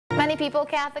Many people,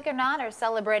 Catholic or not, are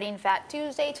celebrating Fat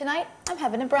Tuesday tonight. I'm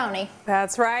having a brownie.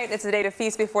 That's right. It's a day to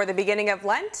feast before the beginning of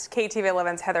Lent. KTVA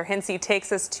 11's Heather Hinsey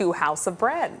takes us to House of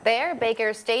Bread. There,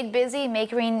 bakers stayed busy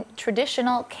making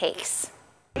traditional cakes.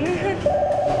 Give me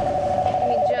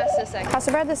just a second. House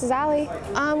of Bread, this is Allie.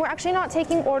 We're actually not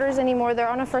taking orders anymore. They're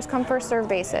on a first come, first serve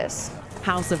basis.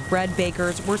 House of Bread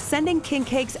bakers were sending king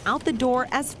cakes out the door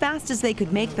as fast as they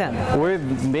could make them.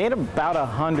 We've made about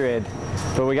 100,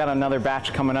 but we got another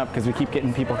batch coming up because we keep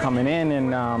getting people coming in and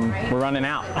we're running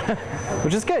out,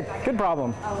 which is good. Good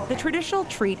problem. The traditional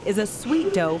treat is a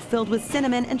sweet dough filled with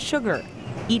cinnamon and sugar.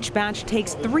 Each batch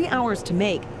takes 3 hours to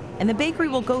make, and the bakery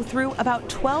will go through about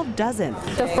 12 dozen.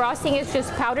 The frosting is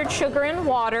just powdered sugar and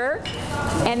water,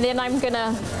 and then I'm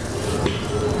gonna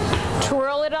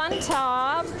twirl it on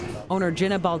top. Owner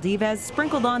Gina Baldivez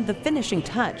sprinkled on the finishing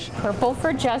touch. Purple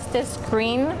for justice,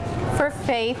 green for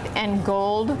faith, and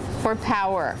gold for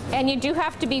power. And you do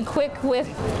have to be quick with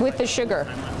the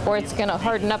sugar, or it's gonna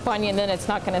harden up on you and then it's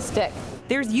not gonna stick.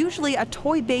 There's usually a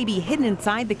toy baby hidden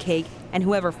inside the cake, and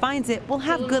whoever finds it will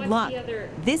have good luck.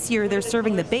 This year they're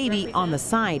serving the baby on the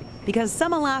side because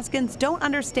some Alaskans don't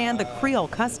understand the Creole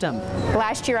custom.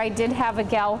 Last year I did have a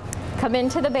gal come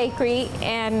into the bakery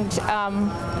and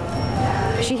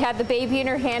she had the baby in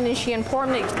her hand and she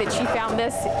informed me that she found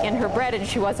this in her bread and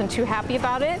she wasn't too happy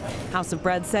about it. House of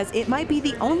Bread says it might be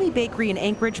the only bakery in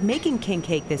Anchorage making king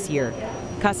cake this year.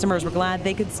 Customers were glad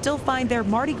they could still find their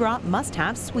Mardi Gras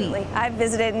must-have sweet. I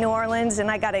visited New Orleans and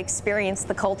I got to experience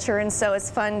the culture, and so it's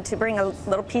fun to bring a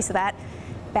little piece of that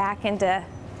back and to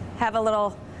have a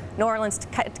little New Orleans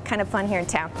kind of fun here in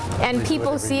town. And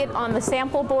people see it on the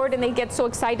sample board and they get so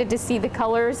excited to see the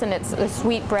colors, and it's a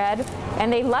sweet bread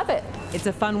and they love it. It's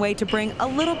a fun way to bring a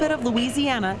little bit of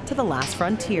Louisiana to the last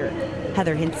frontier.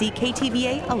 Heather Hinsey,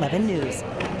 KTVA 11 News.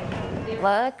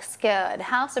 Looks good.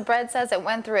 House of Bread says it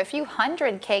went through a few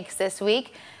hundred cakes this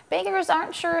week. Bakers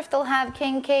aren't sure if they'll have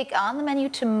king cake on the menu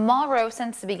tomorrow,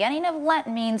 since the beginning of Lent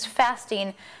means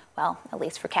fasting, well, at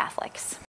least for Catholics.